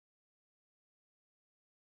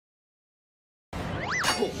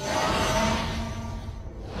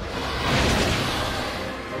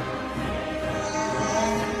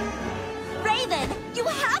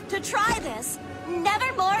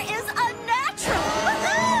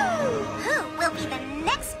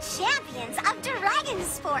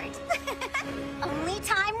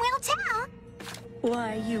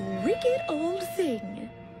Why, you wicked old thing.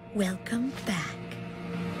 Welcome back.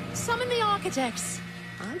 Summon the architects.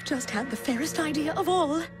 I've just had the fairest idea of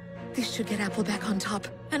all. This should get Apple back on top.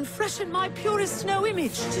 And freshen my purest snow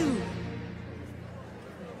image, too.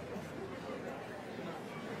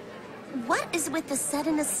 What is with the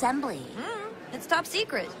sudden assembly? It's top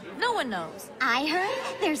secret. No one knows. I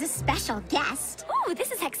heard there's a special guest. Ooh,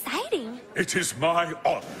 this is exciting. It is my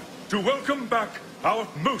honor to welcome back our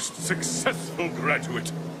most successful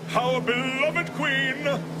graduate, our beloved queen,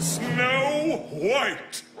 Snow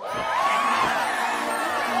White.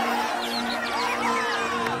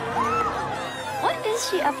 What is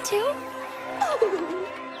she up to? Oh,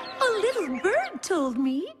 a little bird told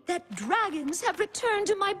me that dragons have returned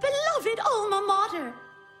to my beloved alma mater.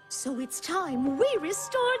 So it's time we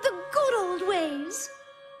restored the good old ways.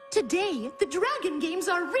 Today, the Dragon Games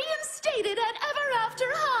are reinstated at Ever After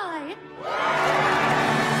High.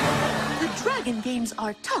 The Dragon Games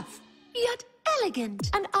are tough, yet elegant.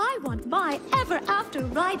 And I want my Ever After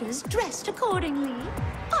riders dressed accordingly.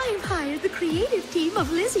 I've hired the creative team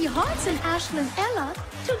of Lizzie Hartz and Ashlyn Ella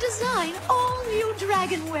to design all new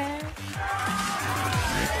dragon wear.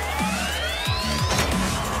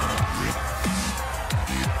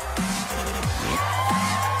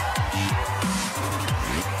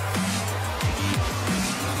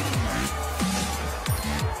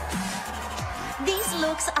 These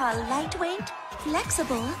looks are lightweight,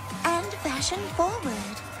 flexible, and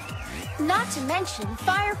fashion-forward. Not to mention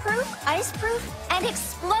fireproof, iceproof, and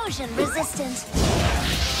explosion resistant.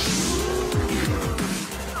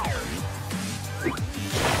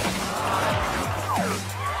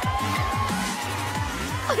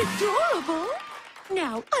 Adorable!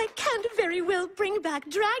 Now, I can't very well bring back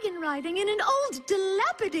dragon riding in an old,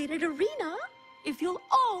 dilapidated arena. If you'll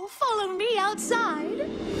all follow me outside.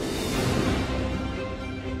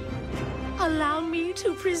 Allow me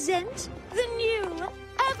to present the new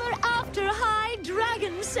Ever After High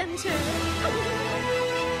Dragon Center.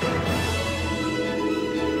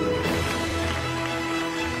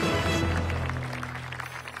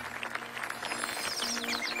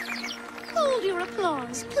 Hold your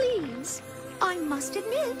applause, please. I must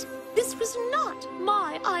admit, this was not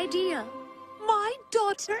my idea. My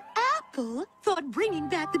daughter Apple thought bringing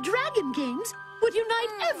back the Dragon Games would unite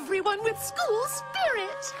everyone with school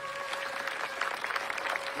spirit.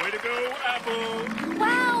 Way to go, Apple!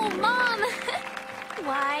 Wow, Mom!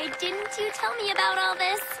 Why didn't you tell me about all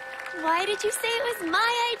this? Why did you say it was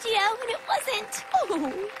my idea when it wasn't?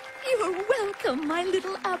 Oh, you're welcome, my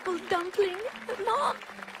little apple dumpling. Mom,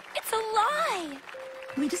 it's a lie!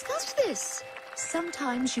 We discussed this.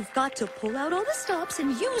 Sometimes you've got to pull out all the stops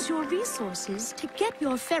and use your resources to get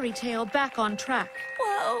your fairy tale back on track.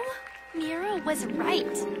 Whoa, Mira was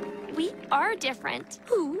right. We are different.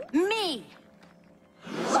 Who? Me!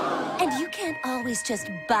 And you can't always just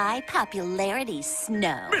buy popularity,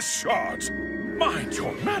 Snow. Miss Shards, mind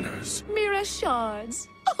your manners. Mira Shards.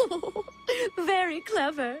 Oh, very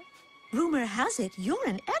clever. Rumor has it you're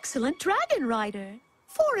an excellent dragon rider.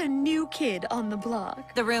 For a new kid on the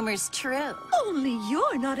block. The rumor's true. Only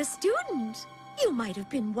you're not a student. You might have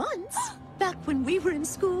been once, back when we were in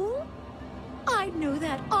school. I'd know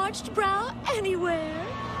that arched brow anywhere.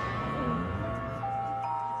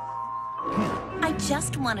 I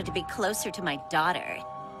just wanted to be closer to my daughter.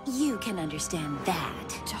 You can understand that.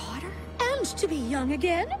 Daughter? And to be young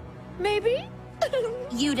again, maybe?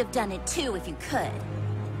 You'd have done it too if you could.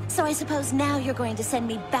 So I suppose now you're going to send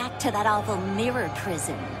me back to that awful mirror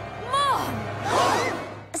prison. Mom!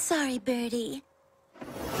 Sorry, Birdie.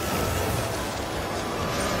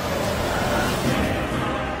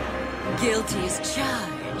 Guilty as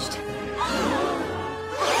charged.